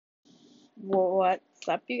What's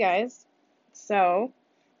up, you guys? So,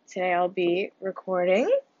 today I'll be recording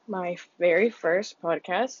my very first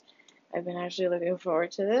podcast. I've been actually looking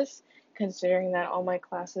forward to this, considering that all my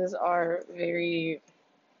classes are very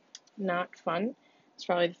not fun. It's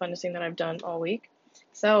probably the funnest thing that I've done all week.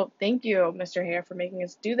 So, thank you, Mr. Hare, for making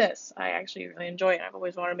us do this. I actually really enjoy it. I've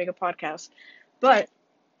always wanted to make a podcast. But,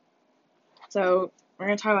 so, we're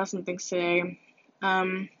going to talk about some things today.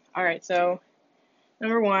 Alright, so,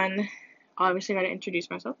 number one, obviously, I got to introduce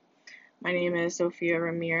myself. My name is Sophia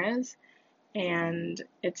Ramirez, and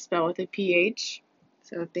it's spelled with a PH.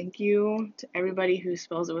 So thank you to everybody who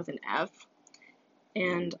spells it with an F.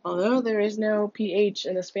 And although there is no PH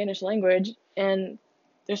in the Spanish language, and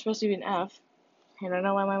there's supposed to be an F, I don't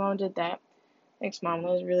know why my mom did that. Thanks, Mom. That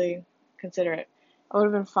was really considerate. I would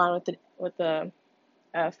have been fine with the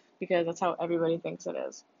F because that's how everybody thinks it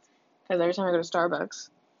is. Because every time I go to Starbucks,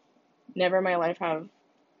 never in my life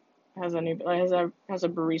has a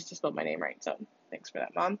barista spelled my name right. So thanks for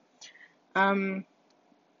that, Mom. Um,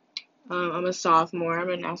 I'm a sophomore. I'm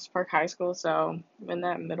in Estes Park High School, so I'm in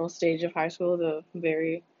that middle stage of high school, the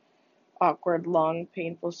very awkward, long,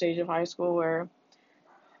 painful stage of high school where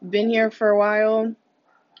I've been here for a while,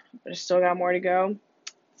 but I still got more to go.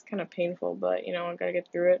 It's kind of painful, but I gotta get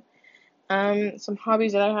through it. Some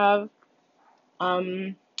hobbies that I have.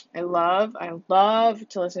 Um, I love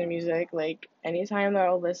to listen to music. Like anytime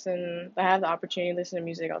that I have the opportunity to listen to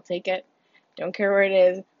music, I'll take it. Don't care where it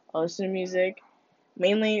is. I'll listen to music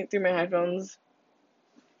mainly through my headphones.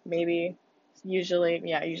 Maybe, usually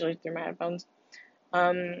through my headphones.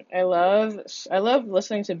 I love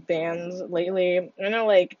listening to bands lately. I know,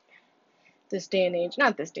 like this day and age,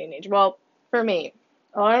 not this day and age. Well, for me,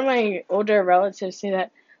 a lot of my older relatives say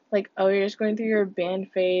that, like, oh, you're just going through your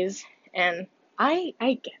band phase, and I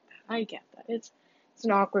get that. I get that. It's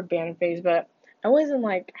an awkward band phase, but I wasn't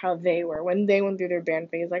like how they were when they went through their band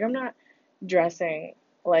phase. Like, I'm not dressing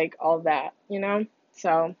like all that,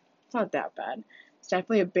 So it's not that bad. It's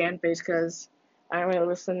definitely a band phase because I don't really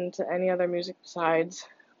listen to any other music besides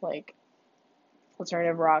like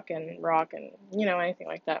alternative rock and anything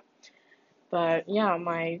like that. But yeah,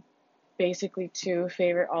 my basically two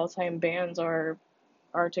favorite all-time bands are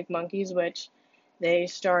Arctic Monkeys, which they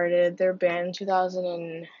started their band in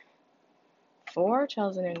 2004,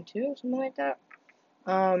 2002, something like that.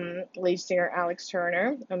 Lead singer Alex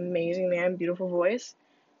Turner, amazing man, beautiful voice.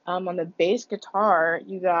 On the bass guitar,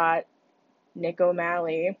 you got Nick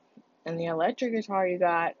O'Malley, and the electric guitar, you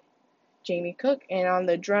got Jamie Cook, and on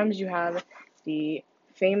the drums, you have the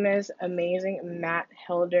famous, amazing Matt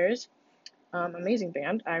Helders. Amazing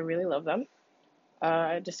band. I really love them.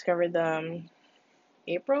 I discovered them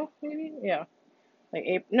April, maybe? Yeah. Like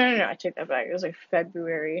April. No, I take that back. It was like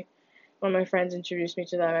February. One of my friends introduced me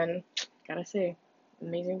to them, and gotta say,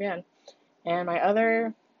 amazing band. And my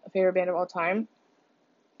other favorite band of all time,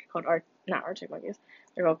 called not Arctic Monkeys,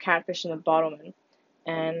 they're called Catfish and the Bottlemen.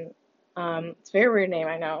 And it's a very weird name,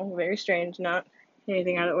 I know. Very strange, not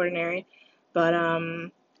anything out of the ordinary. But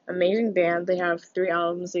amazing band. They have 3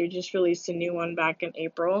 albums. They just released a new one back in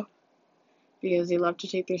April because they love to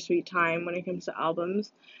take their sweet time when it comes to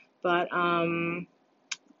albums. But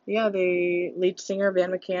yeah, the lead singer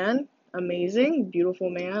Van McCann, amazing, beautiful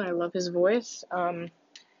man. I love his voice.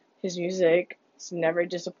 His music has never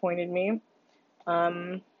disappointed me.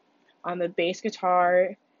 Um, on the bass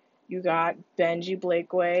guitar, you got Benji,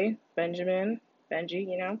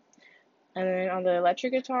 And then on the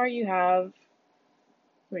electric guitar, you have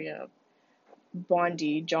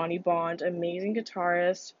Bondy, Johnny Bond, amazing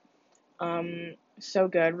guitarist. So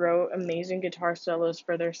good. Wrote amazing guitar solos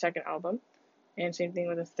for their second album, and same thing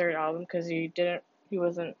with the third album because he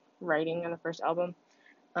wasn't writing on the first album.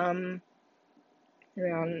 Um,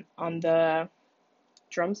 and on the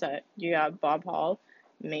drum set, you got Bob Hall,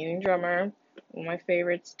 amazing drummer. One of my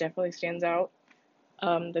favorites, definitely stands out.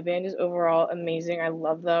 The band is overall amazing. I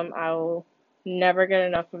love them. I'll never get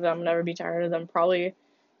enough of them. Never be tired of them. Probably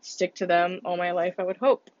stick to them all my life, I would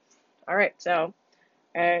hope. All right, so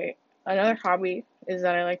I another hobby is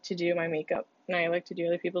that I like to do my makeup, and I like to do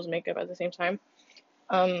other people's makeup at the same time.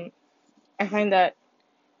 Um, I find that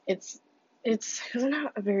it's because I'm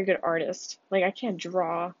not a very good artist. Like I can't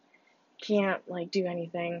draw, can't like do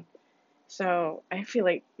anything. So I feel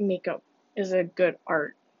like makeup is a good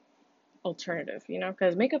art alternative,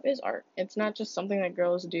 because makeup is art. It's not just something that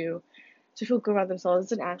girls do to feel good about themselves.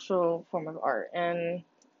 It's an actual form of art, and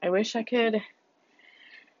I wish I could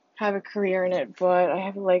have a career in it, but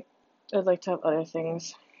I'd like to have other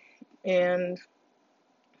things. And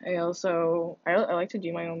I like to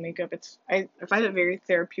do my own makeup. I find it very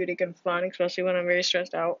therapeutic and fun, especially when I'm very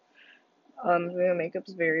stressed out. Doing makeup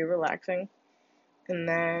is very relaxing. And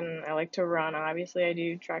then I like to run. Obviously, I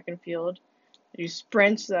do track and field. I do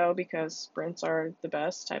sprints though because sprints are the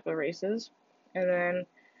best type of races. And then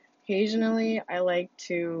occasionally I like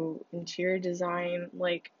to interior design,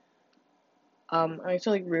 like I like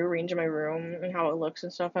to like rearrange my room and how it looks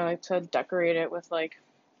and stuff. I like to decorate it with like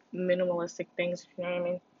minimalistic things, if you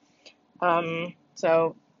know what I mean.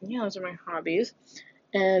 So yeah, those are my hobbies.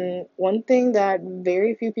 And one thing that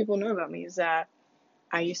very few people know about me is that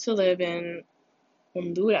I used to live in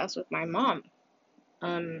Honduras with my mom,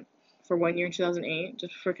 for 1 year in 2008,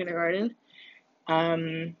 just for kindergarten.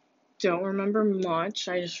 Um, don't remember much.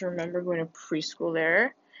 I just remember going to preschool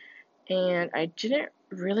there, and I didn't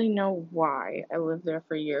really know why I lived there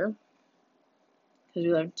for a year. Because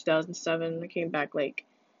we left in 2007, I came back like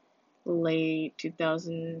late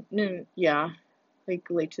 2000, no, yeah, like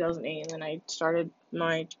late 2008, and then I started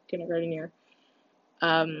my kindergarten year,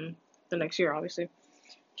 the next year, obviously,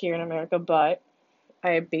 here in America, but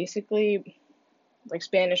I basically, like,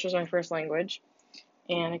 Spanish was my first language,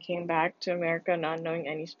 and I came back to America not knowing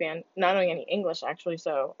any English, actually,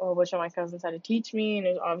 so a whole bunch of my cousins had to teach me, and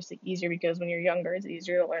it was obviously easier because when you're younger, it's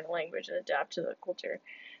easier to learn a language and adapt to the culture,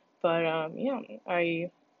 but, yeah, the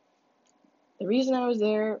reason I was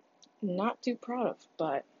there, not too proud of,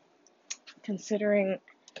 but considering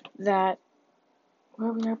that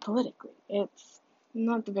where we are politically. It's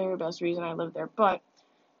not the very best reason I lived there, but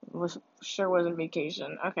it sure wasn't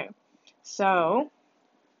vacation. Okay, so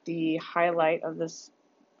the highlight of this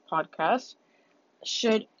podcast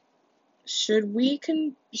should should we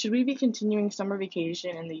be continuing summer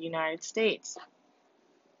vacation in the United States?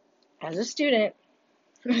 As a student,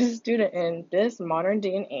 as a student in this modern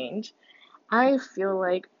day and age, I feel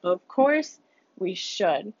like of course we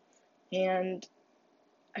should, and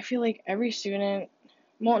I feel like every student,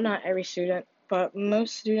 well, not every student, but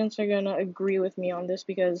most students are going to agree with me on this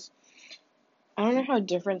because I don't know how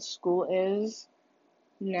different school is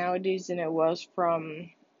nowadays than it was from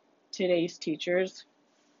today's teachers,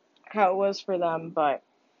 how it was for them, but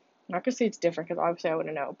I'm not going to say it's different because obviously I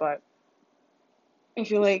wouldn't know, but I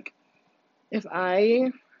feel like if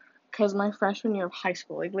because my freshman year of high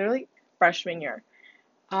school, like literally freshman year,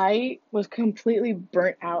 I was completely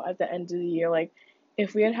burnt out at the end of the year. Like,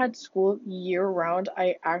 if we had had school year round,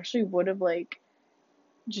 I actually would have, like,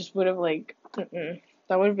 just would have like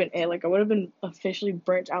that would have been it. Like I would have been officially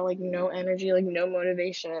burnt out, like no energy, like no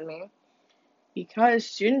motivation in me. Because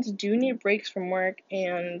students do need breaks from work,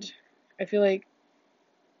 and I feel like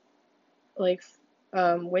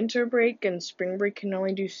winter break and spring break can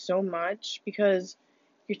only do so much because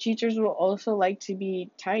your teachers will also like to be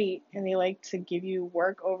tight and they like to give you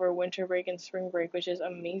work over winter break and spring break, which is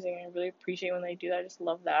amazing. I really appreciate when they do that. I just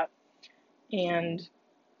love that. And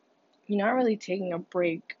you're not really taking a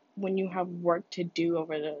break when you have work to do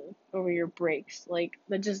over your breaks. Like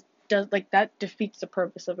that just does like that defeats the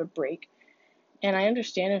purpose of a break. And I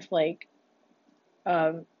understand if like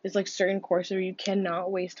it's like certain courses where you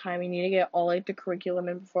cannot waste time. You need to get all like the curriculum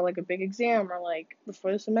in before like a big exam or like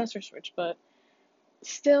before the semester switch. But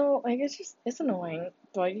still, like it's annoying.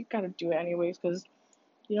 But you gotta do it anyways because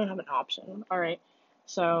you don't have an option. All right.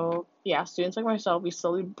 So yeah, students like myself, we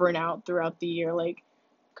slowly burn out throughout the year. Like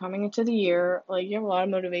coming into the year, like you have a lot of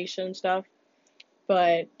motivation and stuff,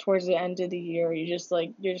 but towards the end of the year, you're just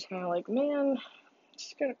kind of like, man,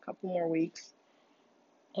 just got a couple more weeks.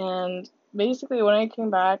 And basically, when I came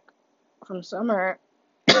back from summer,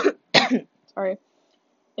 sorry,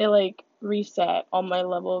 it like reset all my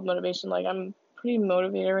level of motivation. Like I'm pretty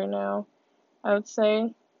motivated right now, I would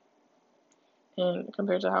say, and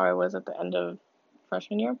compared to how I was at the end of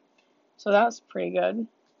freshman year. So that's pretty good.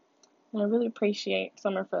 And I really appreciate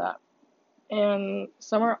summer for that. And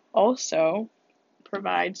summer also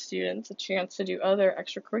provides students a chance to do other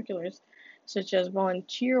extracurriculars, such as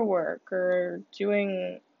volunteer work or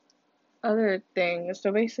doing other things.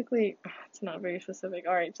 So basically, it's not very specific.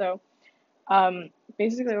 All right, so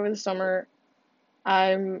basically over the summer,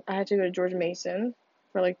 I had to go to George Mason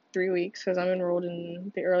for like 3 weeks because I'm enrolled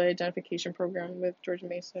in the early identification program with George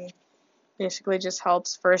Mason. Basically, just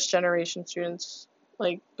helps first generation students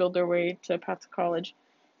like build their way to path to college.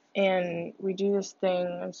 And we do this thing,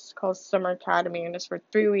 it's called Summer Academy, and it's for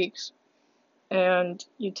 3 weeks. And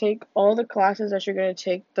you take all the classes that you're going to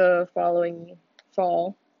take the following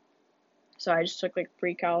fall. So I just took like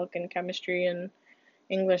pre-calc and chemistry and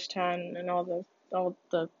English 10 and all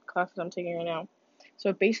the classes I'm taking right now. So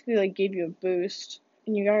it basically like gave you a boost,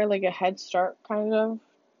 and you got like a head start kind of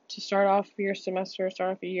to start off your semester,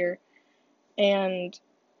 start off your year. And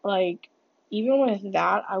like even with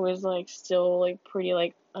that, I was like still like pretty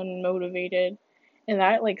like unmotivated, and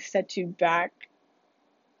that like sets you back,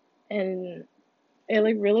 and it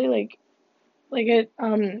like really like it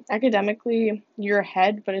academically you're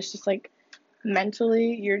ahead, but it's just like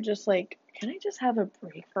mentally you're just like, can I just have a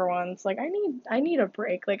break for once? Like I need a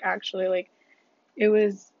break. Like actually like it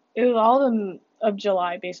was all of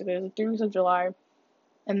July basically. It was 3 weeks of July,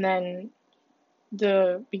 and then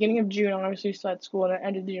the beginning of June obviously we still had school, and the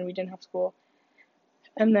end of June we didn't have school.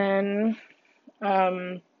 And then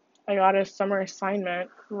I got a summer assignment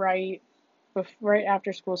right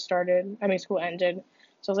after school started. I mean school ended.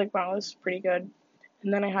 So I was like, wow, this is pretty good.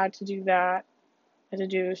 And then I had to do that. I had to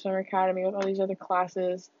do summer academy with all these other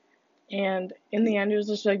classes. And in the end, it was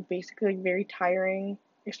just like basically like very tiring,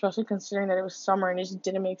 especially considering that it was summer and it just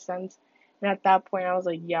didn't make sense. And at that point, I was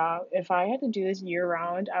like, yeah, if I had to do this year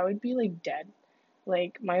round, I would be like dead.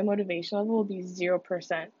 Like my motivation level would be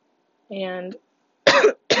 0%. And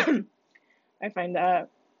I find that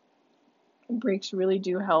breaks really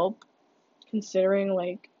do help, considering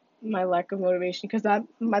like my lack of motivation, because that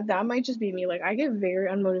might just be me. Like I get very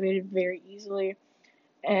unmotivated very easily,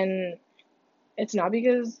 and it's not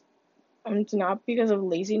because it's not because of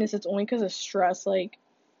laziness, it's only because of stress. Like,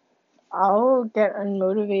 I'll get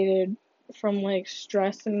unmotivated from like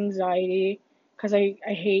stress and anxiety because I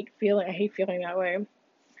hate feeling that way.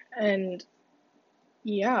 And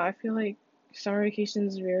yeah, I feel like summer vacation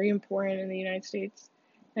is very important in the United States.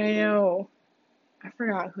 And I know I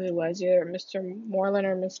forgot who it was, either Mr. Moreland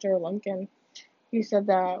or Mr. Lumpkin. He said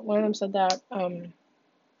that one of them said that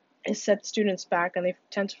it sets students back and they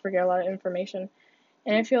tend to forget a lot of information.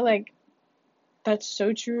 And I feel like that's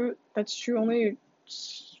so true. That's true only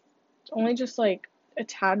just like a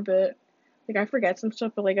tad bit. Like I forget some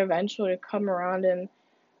stuff, but like eventually it come around, and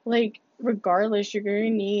like regardless, you're gonna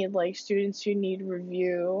need like students who need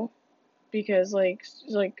review, because like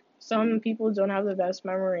some people don't have the best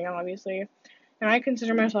memory, obviously. And I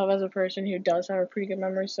consider myself as a person who does have a pretty good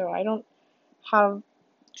memory, so I don't have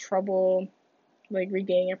trouble like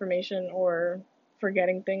regaining information or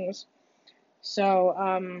forgetting things.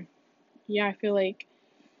 So yeah, I feel like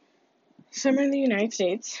summer in the United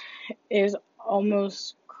States is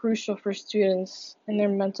almost crucial for students and their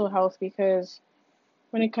mental health, because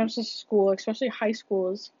when it comes to school, especially high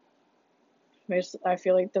schools, I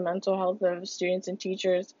feel like the mental health of students and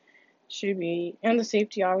teachers should be, and the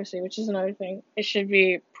safety obviously, which is another thing, it should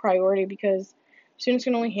be priority, because students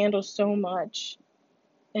can only handle so much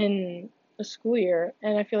in a school year.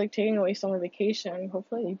 And I feel like taking away summer vacation,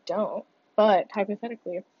 hopefully they don't, but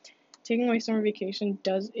hypothetically, taking away summer vacation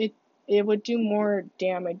it would do more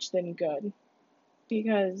damage than good,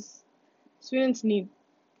 because students we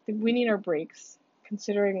need our breaks,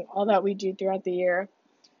 considering all that we do throughout the year.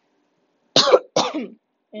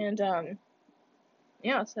 And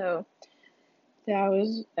yeah, so that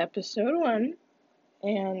was episode 1,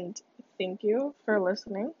 and thank you for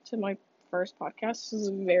listening to my first podcast. This is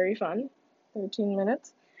very fun, 13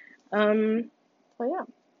 minutes. So yeah,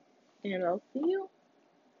 and I'll see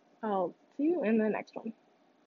you in the next one.